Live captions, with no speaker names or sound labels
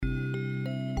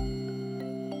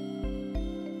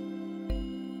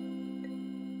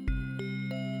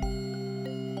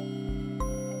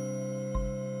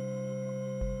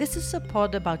This is a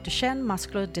pod about Duchenne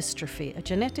muscular dystrophy, a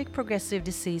genetic progressive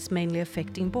disease mainly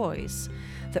affecting boys.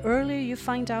 The earlier you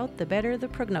find out, the better the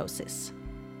prognosis.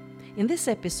 In this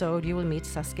episode, you will meet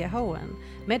Saskia Houwen,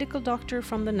 medical doctor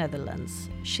from the Netherlands.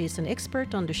 She is an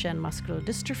expert on Duchenne muscular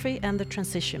dystrophy and the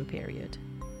transition period.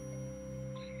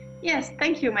 Yes,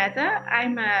 thank you, Mette.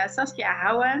 I'm Saskia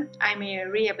Houwen. I'm a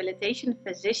rehabilitation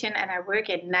physician and I work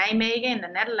in Nijmegen in the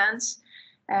Netherlands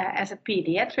as a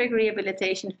paediatric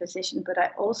rehabilitation physician, but I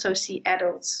also see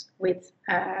adults with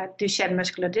Duchenne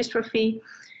muscular dystrophy.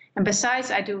 And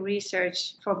besides, I do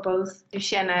research for both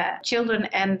Duchenne children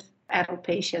and adult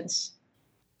patients.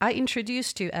 I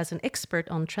introduced you as an expert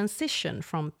on transition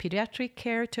from pediatric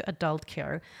care to adult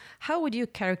care. How would you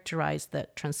characterize the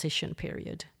transition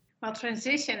period? Well,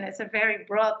 transition is a very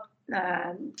broad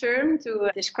term to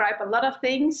describe a lot of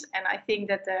things. And I think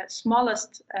that the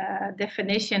smallest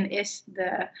definition is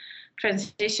the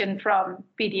transition from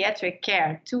pediatric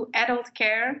care to adult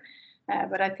care.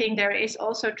 But I think there is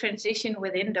also transition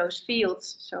within those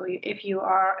fields. So if you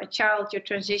are a child, you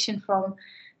transition from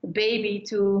baby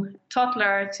to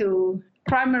toddler to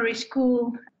primary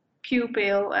school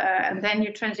pupil, and then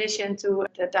you transition to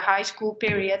the high school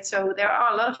period. So there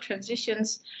are a lot of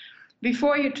transitions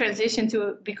before you transition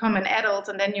to become an adult,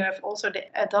 and then you have also the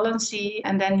adolescency,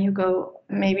 and then you go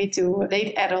maybe to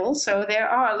late adult. So there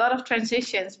are a lot of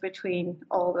transitions between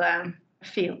all the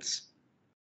fields.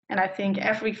 And I think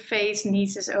every phase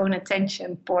needs its own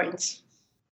attention points.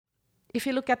 If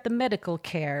you look at the medical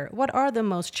care, what are the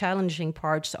most challenging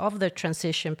parts of the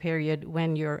transition period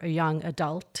when you're a young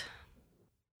adult?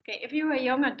 Okay, if you're a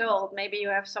young adult, maybe you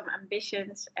have some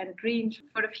ambitions and dreams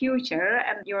for the future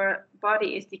and your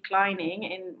body is declining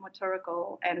in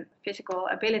motorical and physical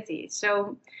abilities.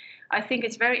 So I think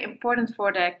it's very important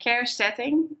for the care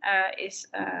setting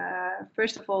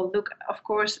first of all, look, of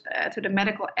course, to the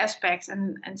medical aspects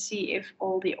and see if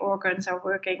all the organs are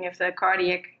working, if the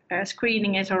cardiac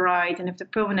screening is all right, and if the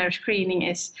pulmonary screening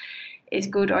is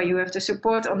good, or you have the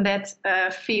support on that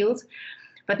field.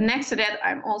 But next to that,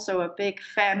 I'm also a big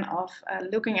fan of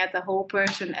looking at the whole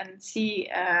person and see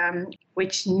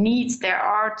which needs there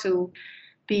are to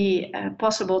be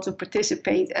possible to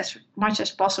participate as much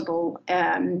as possible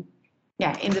in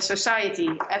the society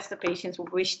as the patients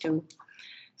wish to.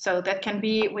 So that can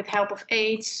be with help of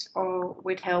aids or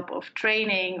with help of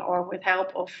training or with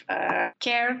help of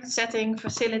care setting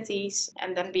facilities,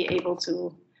 and then be able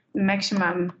to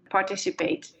maximum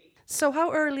participate. So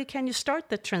how early can you start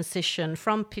the transition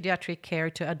from pediatric care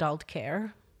to adult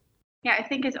care? Yeah, I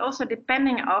think it's also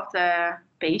depending of the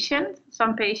patient.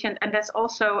 Some patients, and that's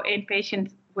also in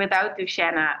patients without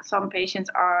Duchenne, some patients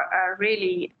are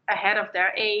really ahead of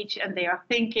their age and they are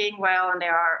thinking well and they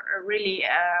are really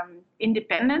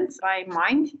independent by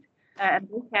mind. And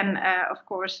they can, of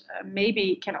course,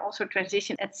 maybe can also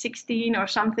transition at 16 or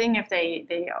something if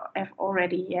they have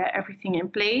already everything in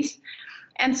place.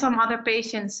 And some other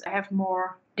patients have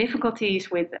more difficulties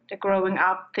with the growing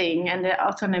up thing and the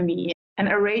autonomy and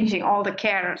arranging all the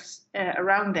cares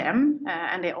around them.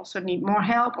 And they also need more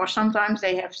help, or sometimes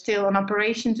they have still an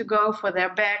operation to go for their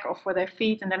back or for their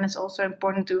feet. And then it's also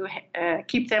important to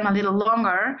keep them a little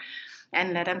longer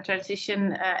and let them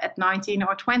transition at 19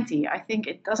 or 20. I think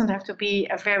it doesn't have to be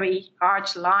a very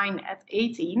harsh line at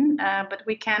 18, but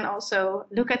we can also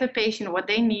look at the patient, what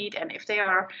they need, and if they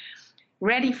are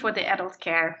ready for the adult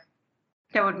care.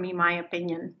 That would be my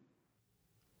opinion.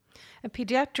 A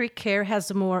pediatric care has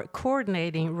a more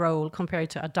coordinating role compared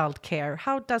to adult care.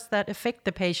 How does that affect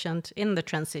the patient in the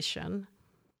transition?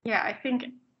 Yeah, I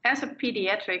think as a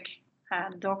pediatric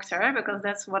doctor, because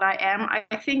that's what I am,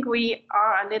 I think we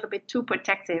are a little bit too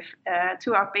protective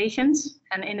to our patients.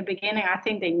 And in the beginning, I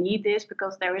think they need this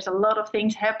because there is a lot of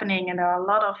things happening and there are a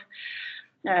lot of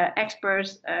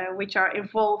experts which are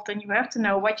involved, and you have to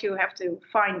know what you have to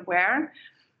find where.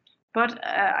 But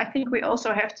I think we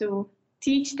also have to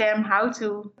teach them how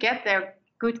to get their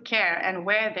good care and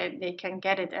where they can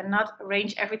get it and not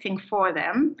arrange everything for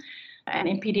them. And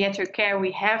in pediatric care,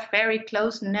 we have very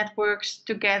close networks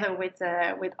together with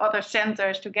other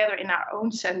centers, together in our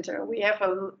own center. We have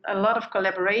a lot of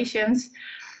collaborations.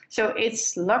 So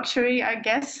it's luxury, I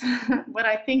guess, but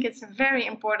I think it's very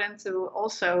important to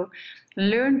also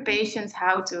learn patients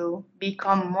how to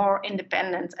become more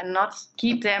independent and not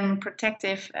keep them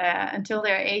protective until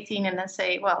they're 18 and then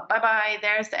say, well, bye-bye,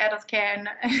 there's the adult care.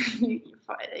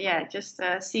 And just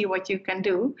see what you can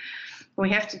do. We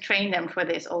have to train them for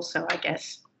this also, I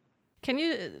guess. Can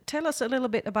you tell us a little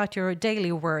bit about your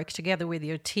daily work together with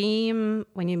your team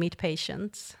when you meet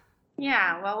patients?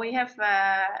 Yeah, well, we have,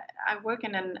 I work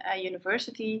in a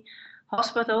university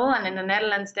hospital, and in the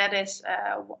Netherlands that is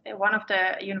one of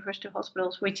the university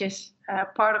hospitals which is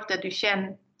part of the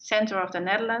Duchenne Center of the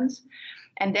Netherlands,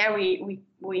 and there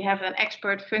we have an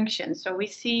expert function. So we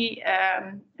see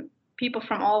people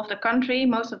from all of the country,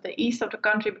 most of the east of the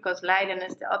country, because Leiden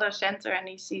is the other center, and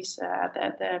he sees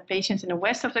the patients in the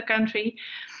west of the country.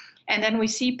 And then we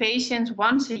see patients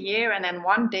once a year and then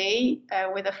one day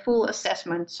with a full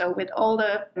assessment. So with all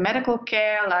the medical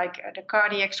care, like the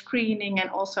cardiac screening, and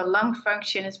also lung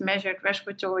function is measured,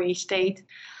 respiratory state.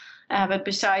 But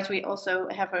besides, we also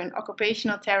have an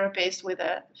occupational therapist with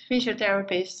a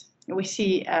physiotherapist. We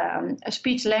see a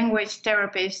speech language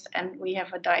therapist, and we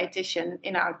have a dietitian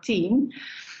in our team.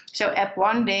 So at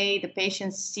one day, the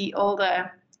patients see all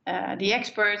the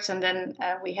experts, and then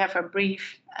we have a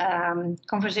brief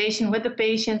conversation with the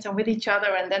patients and with each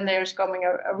other, and then there's coming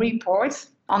a report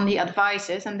on the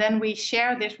advices, and then we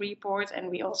share this report, and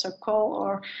we also call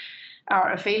or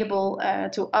are available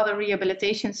to other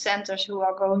rehabilitation centers who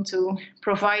are going to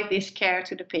provide this care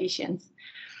to the patients.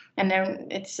 And then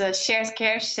it's a shared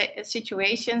care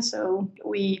situation, so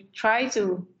we try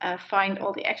to find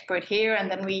all the experts here, and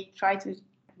then we try to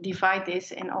divide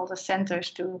this in all the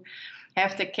centers to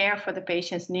have the care for the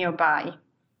patients nearby.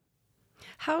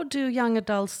 How do young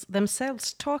adults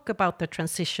themselves talk about the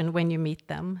transition when you meet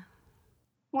them?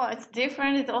 Well, it's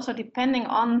different. It's also depending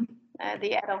on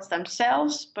the adults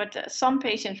themselves, but some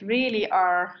patients really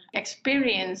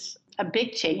experience a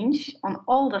big change on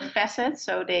all the facets.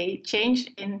 So they change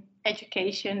in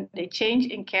education, they change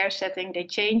in care setting, they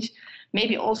change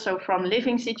maybe also from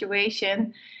living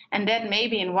situation, and that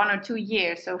maybe in 1 or 2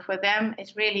 years. So for them,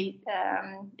 it's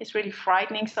really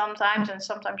frightening sometimes, and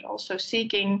sometimes also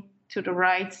seeking to the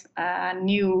right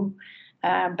new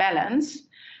balance.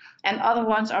 And other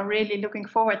ones are really looking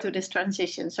forward to this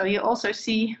transition. So you also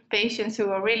see patients who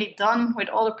are really done with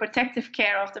all the protective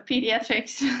care of the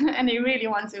pediatrics and they really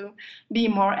want to be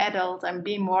more adult and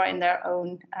be more in their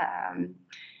own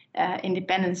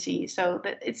independency. So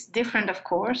it's different, of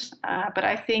course, but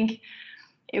I think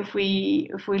if we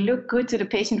look good to the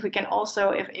patient, we can also,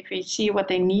 if we see what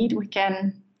they need,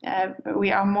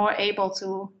 we are more able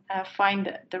to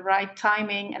find the right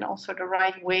timing and also the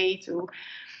right way to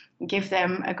give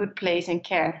them a good place in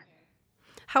care.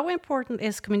 How important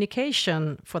is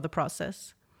communication for the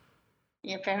process?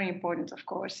 Yeah, very important, of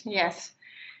course. Yes.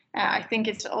 I think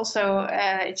it's also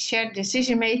it's shared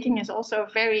decision making is also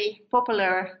a very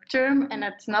popular term, and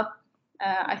it's not.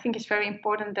 I think it's very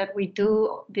important that we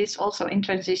do this also in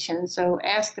transition. So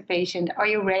ask the patient, are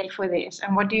you ready for this?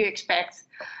 And what do you expect?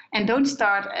 And don't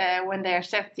start when they're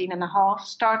 17 and a half.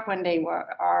 Start when they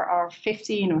are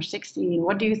 15 or 16.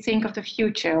 What do you think of the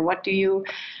future? What do you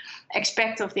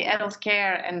expect of the adult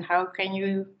care? And how can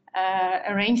you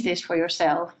arrange this for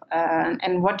yourself?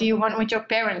 And what do you want with your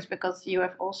parents? Because you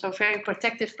have also very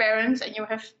protective parents, and you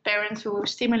have parents who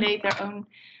stimulate their own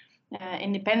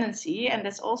independency. And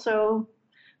that's also,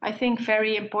 I think,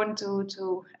 very important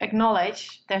to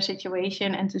acknowledge their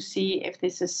situation and to see if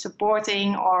this is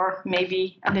supporting or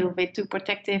maybe a little bit too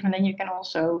protective. And then you can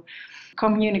also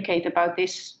communicate about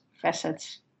these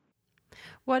facets.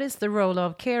 What is the role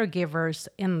of caregivers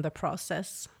in the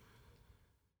process?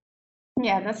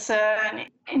 Yeah, that's an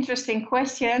interesting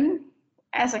question.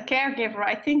 As a caregiver,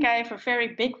 I think I have a very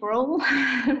big role,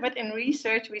 but in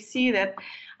research we see that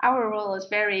our role is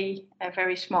very,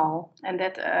 very small, and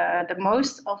that the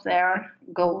most of their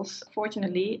goals,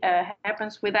 fortunately,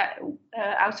 happens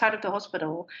outside of the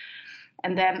hospital.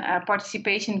 And then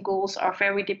participation goals are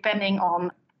very depending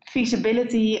on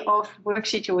feasibility of work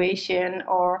situation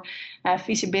or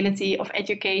feasibility of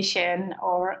education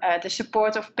or the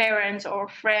support of parents or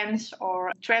friends,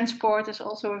 or transport is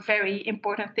also a very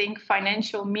important thing.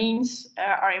 Financial means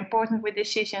are important with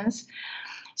decisions.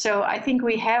 So I think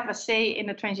we have a say in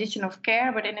the transition of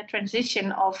care, but in the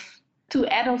transition to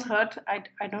adulthood,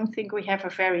 I don't think we have a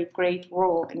very great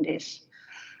role in this.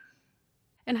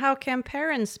 And how can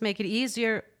parents make it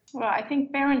easier? Well, I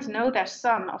think parents know their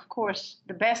son, of course,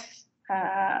 the best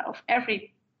of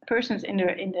every person in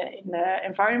the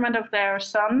environment of their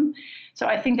son. So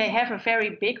I think they have a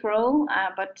very big role,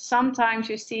 but sometimes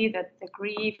you see that the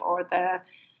grief or the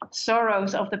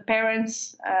sorrows of the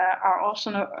parents are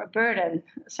also a burden.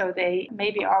 So they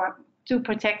maybe are too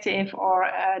protective, or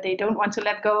they don't want to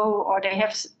let go, or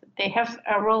they have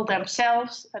a role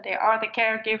themselves. They are the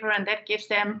caregiver, and that gives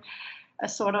them a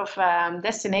sort of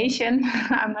destination.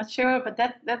 I'm not sure, but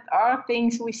that are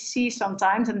things we see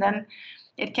sometimes, and then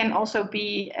it can also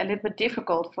be a little bit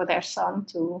difficult for their son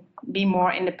to be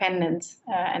more independent.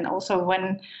 And also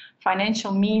when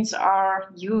financial means are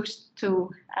used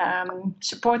to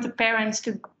support the parents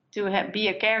to to be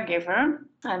a caregiver,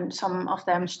 and some of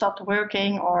them stopped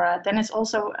working, or then it's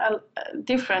also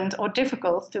different or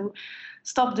difficult to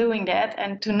stop doing that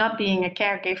and to not being a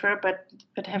caregiver,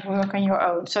 but have work on your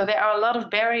own. So there are a lot of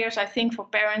barriers, I think, for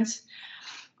parents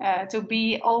to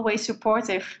be always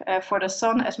supportive for the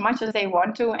son as much as they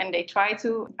want to, and they try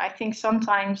to. I think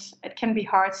sometimes it can be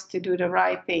hard to do the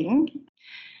right thing.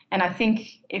 And I think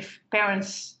if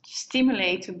parents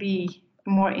stimulate to be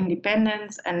more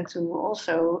independent and to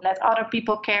also let other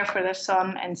people care for their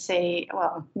son and say,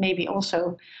 well, maybe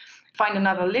also find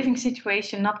another living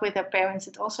situation, not with their parents,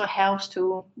 it also helps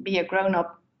to be a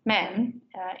grown-up man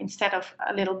instead of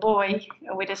a little boy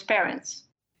with his parents.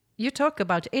 You talk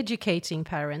about educating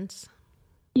parents.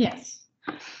 Yes.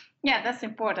 Yeah, that's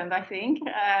important, I think.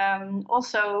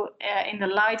 Also, in the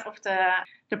light of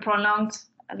the prolonged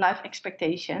life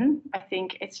expectation, I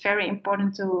think it's very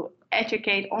important to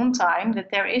educate on time that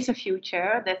there is a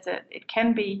future, that it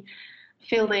can be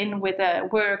filled in with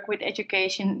work, with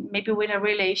education, maybe with a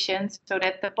relation, so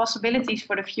that the possibilities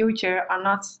for the future are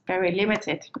not very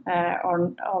limited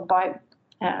or by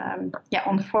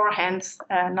on forehand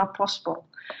not possible.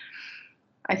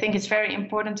 I think it's very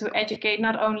important to educate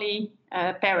not only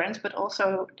parents, but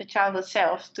also the child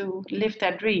itself to live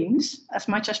their dreams as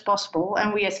much as possible.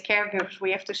 And we as caregivers,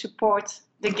 we have to support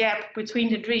the gap between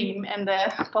the dream and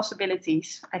the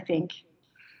possibilities, I think.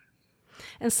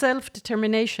 And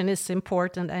self-determination is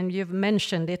important, and you've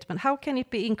mentioned it, but how can it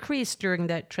be increased during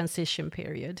that transition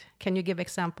period? Can you give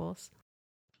examples?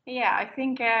 Yeah, I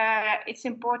think it's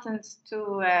important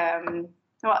to...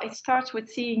 Well, it starts with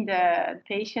seeing the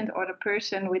patient or the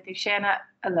person with Duchenne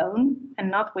alone and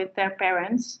not with their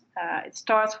parents. It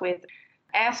starts with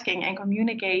asking and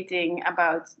communicating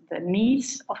about the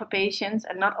needs of a patient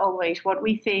and not always what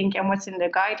we think and what's in the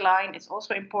guideline is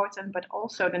also important, but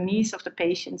also the needs of the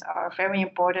patients are very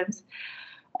important.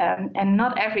 And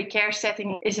not every care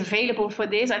setting is available for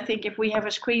this. I think if we have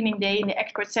a screening day in the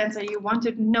expert center, you want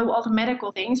to know all the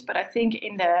medical things. But I think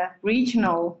in the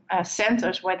regional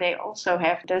centers where they also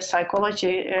have the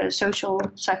social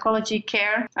psychology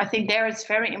care, I think there it's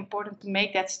very important to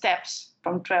make that steps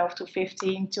from 12 to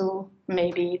 15 to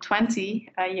maybe 20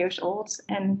 years old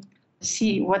and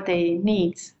see what they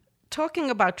need. Talking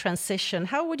about transition,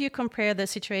 how would you compare the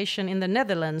situation in the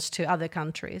Netherlands to other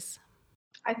countries?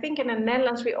 I think in the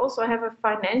Netherlands, we also have a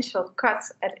financial cut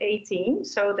at 18.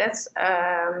 So that's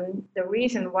the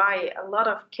reason why a lot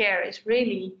of care is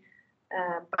really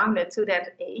bounded to that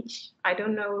age. I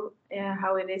don't know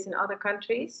how it is in other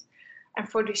countries. And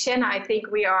for Duchenne, I think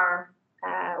we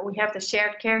have the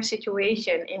shared care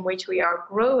situation in which we are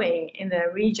growing in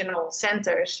the regional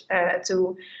centers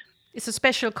to... It's a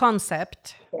special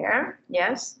concept. Care,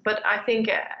 yes. But I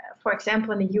think, for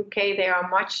example, in the UK, they are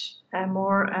much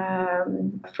more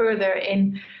further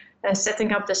in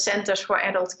setting up the centers for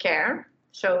adult care.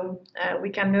 So we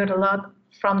can learn a lot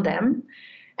from them.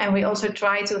 And we also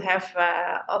try to have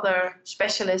other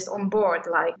specialists on board,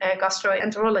 like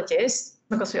gastroenterologists,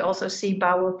 because we also see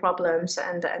bowel problems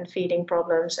and feeding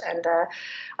problems. And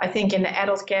I think in the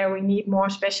adult care, we need more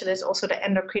specialists, also the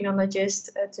endocrinologist,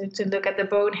 to look at the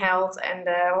bone health and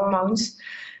the hormones.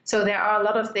 So there are a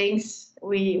lot of things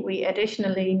we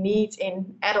additionally need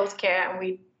in adult care and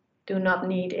we do not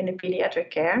need in the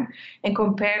pediatric care. And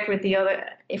compared with the other,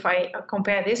 if I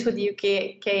compare this with the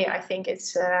UK, I think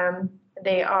it's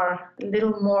they are a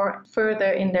little more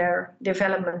further in their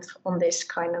development on this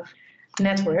kind of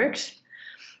networks.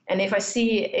 And if I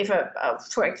see,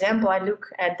 for example, I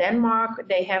look at Denmark,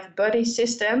 they have buddy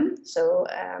system. So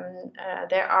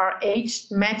there are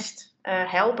age-matched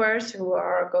helpers who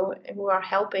are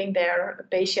helping their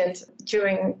patients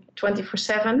during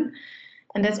 24/7,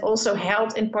 and that's also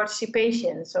helped in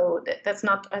participation. So that's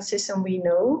not a system we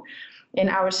know. In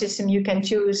our system, you can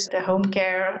choose the home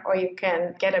care, or you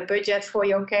can get a budget for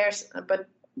your cares, but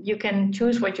you can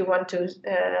choose what you want to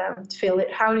fill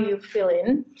it. How do you fill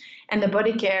in? And the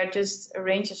body care just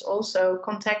arranges also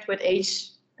contact with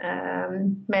age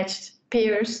matched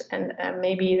peers, and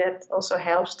maybe that also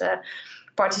helps the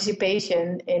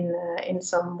participation in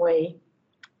some way.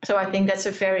 So I think that's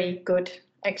a very good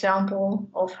example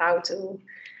of how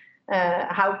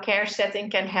care setting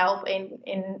can help in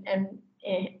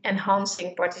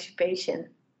enhancing participation.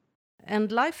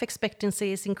 And life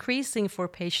expectancy is increasing for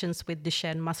patients with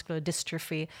Duchenne muscular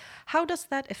dystrophy. How does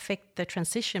that affect the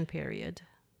transition period?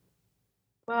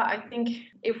 Well, I think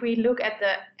if we look at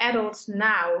the adults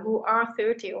now who are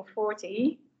 30 or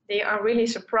 40, they are really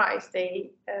surprised they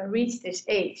reach this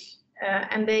age.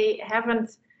 And they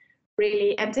haven't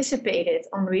really anticipated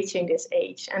on reaching this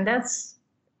age. And that's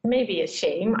maybe a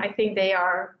shame. I think they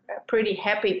are pretty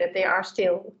happy that they are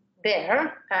still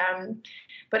there.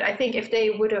 But I think if they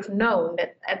would have known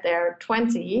that at their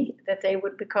 20 that they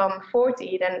would become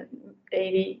 40, then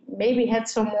they maybe had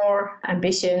some more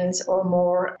ambitions or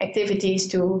more activities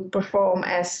to perform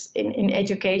as in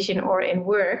education or in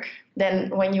work than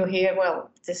when you hear, well,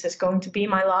 this is going to be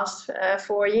my last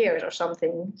 4 years or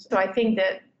something. So I think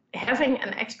that having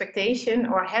an expectation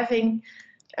or having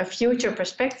a future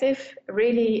perspective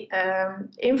really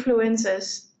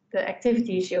influences the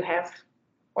activities you have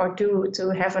or do to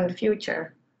have in the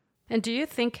future. And do you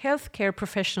think healthcare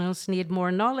professionals need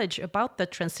more knowledge about the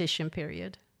transition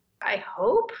period? I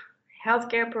hope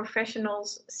healthcare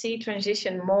professionals see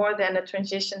transition more than a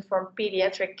transition from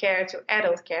pediatric care to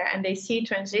adult care, and they see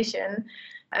transition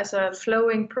as a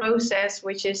flowing process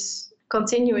which is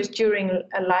continuous during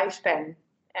a lifespan.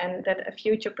 And that a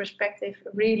future perspective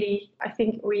really, I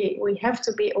think we have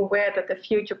to be aware that the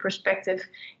future perspective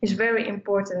is very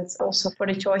important also for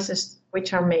the choices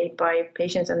which are made by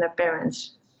patients and their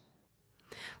parents.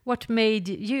 What made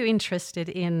you interested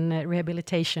in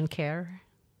rehabilitation care?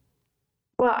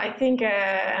 Well, I think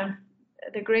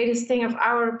the greatest thing of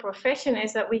our profession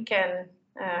is that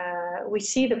we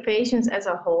see the patients as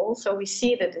a whole. So we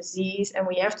see the disease and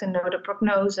we have to know the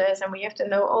prognosis and we have to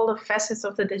know all the facets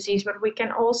of the disease, but we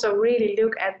can also really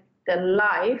look at the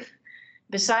life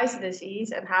besides the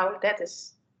disease and how that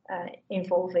is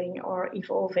evolving.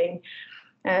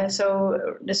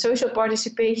 So the social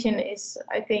participation is,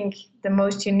 I think, the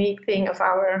most unique thing of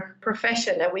our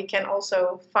profession, that we can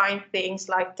also find things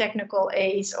like technical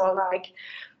aids or like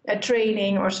a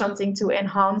training or something to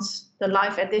enhance the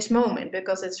life at this moment,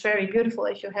 because it's very beautiful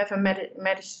if you have a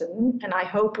medicine, and I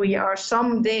hope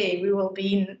someday we will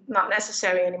be not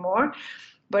necessary anymore.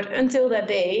 But until that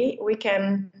day, we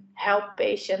can help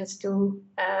patients to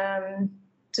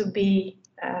be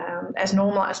as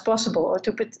normal as possible, or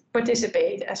to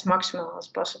participate as maximal as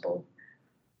possible.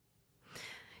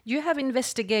 You have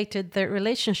investigated the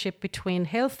relationship between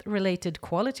health-related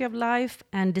quality of life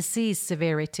and disease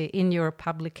severity in your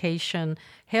publication,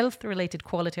 Health-Related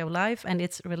Quality of Life and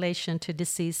its Relation to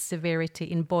Disease Severity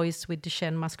in Boys with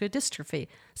Duchenne Muscular Dystrophy,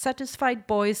 Satisfied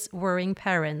Boys, Worrying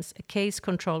Parents, a case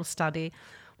control study.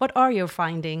 What are your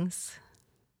findings?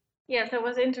 Yes, that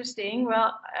was interesting.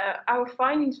 Well, our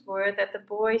findings were that the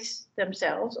boys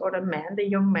themselves, or the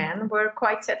young men, were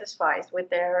quite satisfied with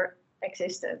their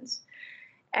existence.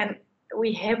 And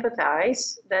we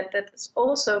hypothesize that that's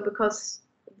also because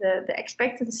the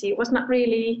expectancy was not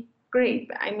really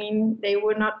great. I mean, they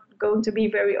were not going to be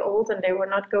very old and they were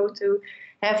not going to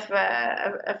have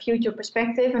a future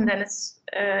perspective. And then it's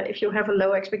if you have a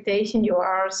low expectation, you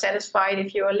are satisfied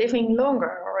if you are living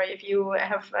longer or if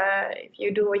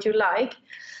you do what you like.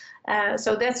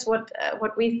 So that's what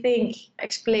we think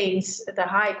explains the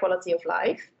high quality of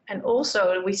life. And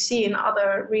also we see in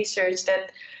other research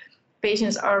that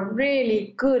patients are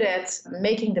really good at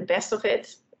making the best of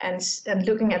it and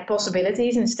looking at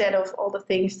possibilities instead of all the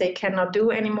things they cannot do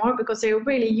anymore, because they're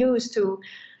really used to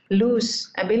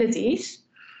lose abilities.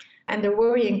 And the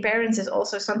worrying parents is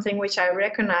also something which I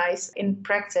recognize in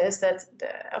practice, that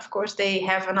of course they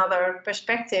have another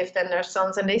perspective than their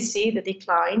sons and they see the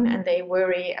decline and they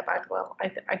worry about, well,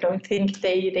 I don't think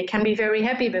they can be very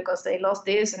happy because they lost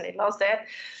this and they lost that.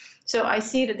 So I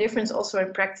see the difference also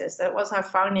in practice. That was our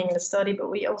finding in the study,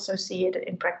 but we also see it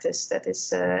in practice. That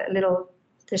is a little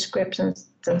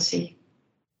discrepancy.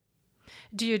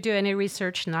 Do you do any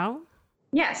research now?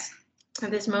 Yes.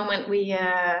 At this moment,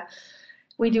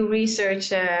 we do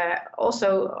research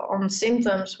also on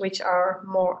symptoms which are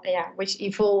which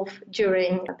evolve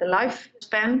during the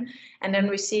lifespan. And then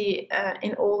we see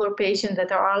in older patients that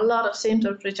there are a lot of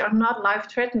symptoms which are not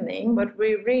life-threatening, but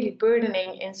we're really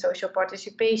burdening in social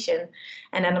participation.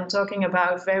 And then I'm talking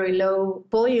about very low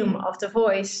volume of the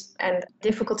voice and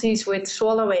difficulties with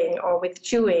swallowing or with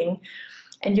chewing.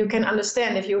 And you can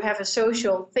understand if you have a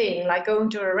social thing like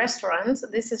going to a restaurant,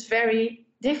 this is very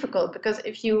difficult, because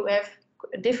if you have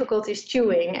difficulties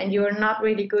chewing and you're not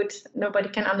really good, nobody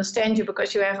can understand you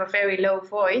because you have a very low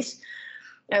voice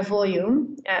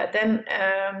volume, then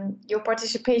your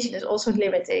participation is also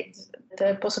limited.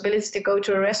 The possibility to go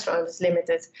to a restaurant is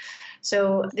limited.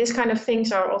 So these kind of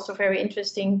things are also very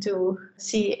interesting to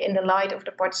see in the light of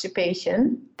the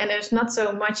participation. And there's not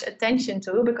so much attention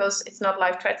to because it's not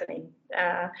life-threatening.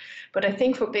 But I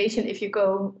think for patients, if you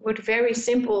go with very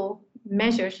simple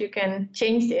measures, you can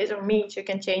change this, or means you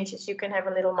can change this. You can have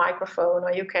a little microphone,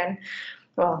 or you can,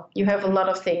 you have a lot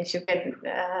of things you can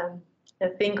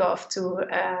think of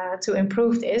to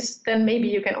improve this. Then maybe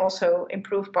you can also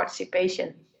improve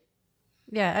participation.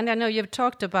 Yeah, and I know you've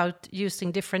talked about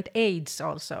using different aids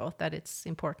also, that it's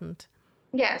important.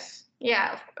 Yes,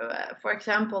 Yeah, for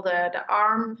example, the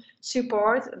arm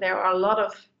support, there are a lot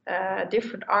of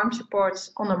different arm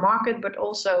supports on the market, but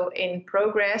also in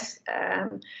progress,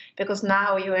 because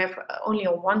now you have only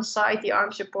on one side the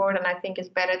arm support, and I think it's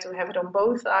better to have it on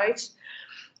both sides.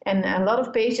 And a lot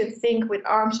of patients think with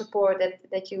arm support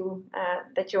that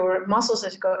your muscles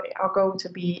are going to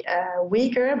be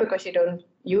weaker because you don't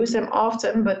use them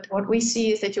often. But what we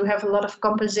see is that you have a lot of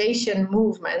compensation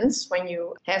movements when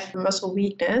you have muscle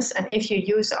weakness. And if you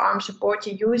use the arm support,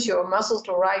 you use your muscles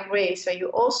the right way. So you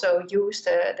also use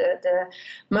the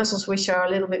muscles which are a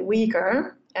little bit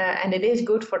weaker. And it is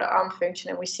good for the arm function.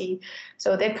 And we see,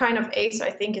 so that kind of aids, I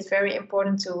think, is very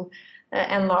important to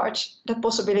enlarge the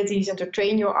possibilities and to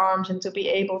train your arms and to be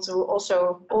able to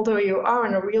also, although you are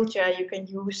in a wheelchair, you can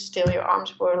use still your arms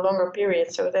for a longer period.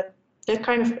 So that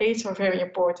kind of aids are very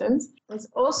important. It's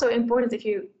also important if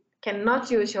you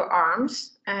cannot use your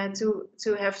arms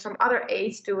to have some other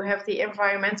aids to have the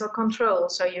environmental control.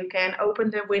 So you can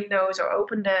open the windows or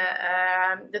open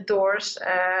the doors.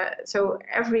 So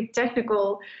every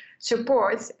technical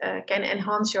support can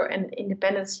enhance your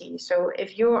independency. So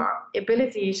if your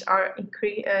abilities are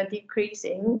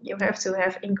decreasing, you have to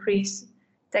have increased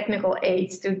technical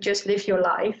aids to just live your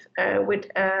life with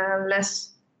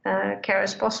less care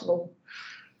as possible.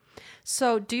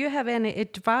 So do you have any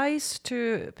advice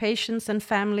to patients and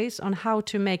families on how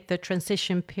to make the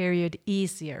transition period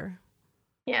easier?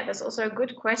 Yeah, that's also a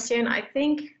good question. I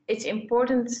think it's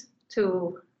important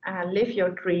to live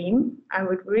your dream. I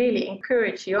would really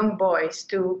encourage young boys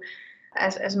to,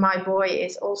 as my boy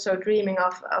is also dreaming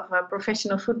of a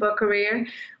professional football career,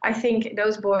 I think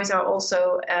those boys are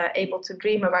also able to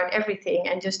dream about everything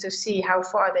and just to see how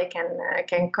far they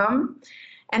can come.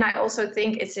 And I also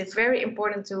think it's very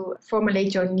important to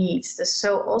formulate your needs.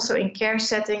 So also in care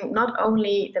setting, not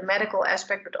only the medical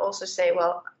aspect, but also say,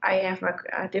 well, I have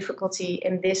a difficulty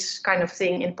in this kind of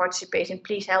thing in participation.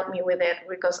 Please help me with it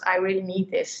because I really need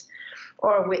this.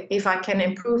 Or if I can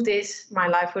improve this, my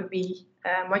life would be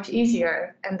much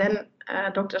easier. And then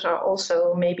doctors are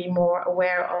also maybe more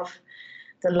aware of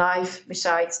the life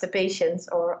besides the patients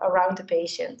or around the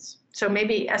patients. So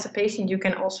maybe as a patient, you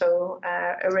can also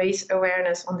raise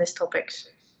awareness on these topics.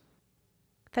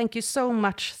 Thank you so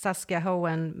much, Saskia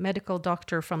Houwen, medical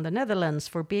doctor from the Netherlands,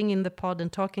 for being in the pod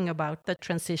and talking about the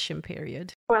transition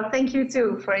period. Well, thank you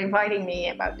too for inviting me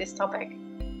about this topic.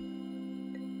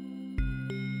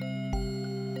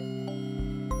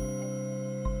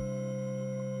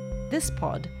 This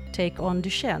pod, Take on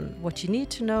Duchenne, What You Need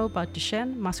to Know About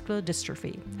Duchenne Muscular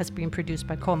Dystrophy, has been produced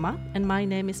by Komma, and my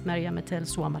name is Merja Metel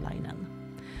Suomalainen.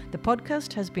 The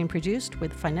podcast has been produced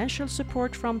with financial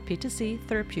support from PTC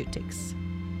Therapeutics.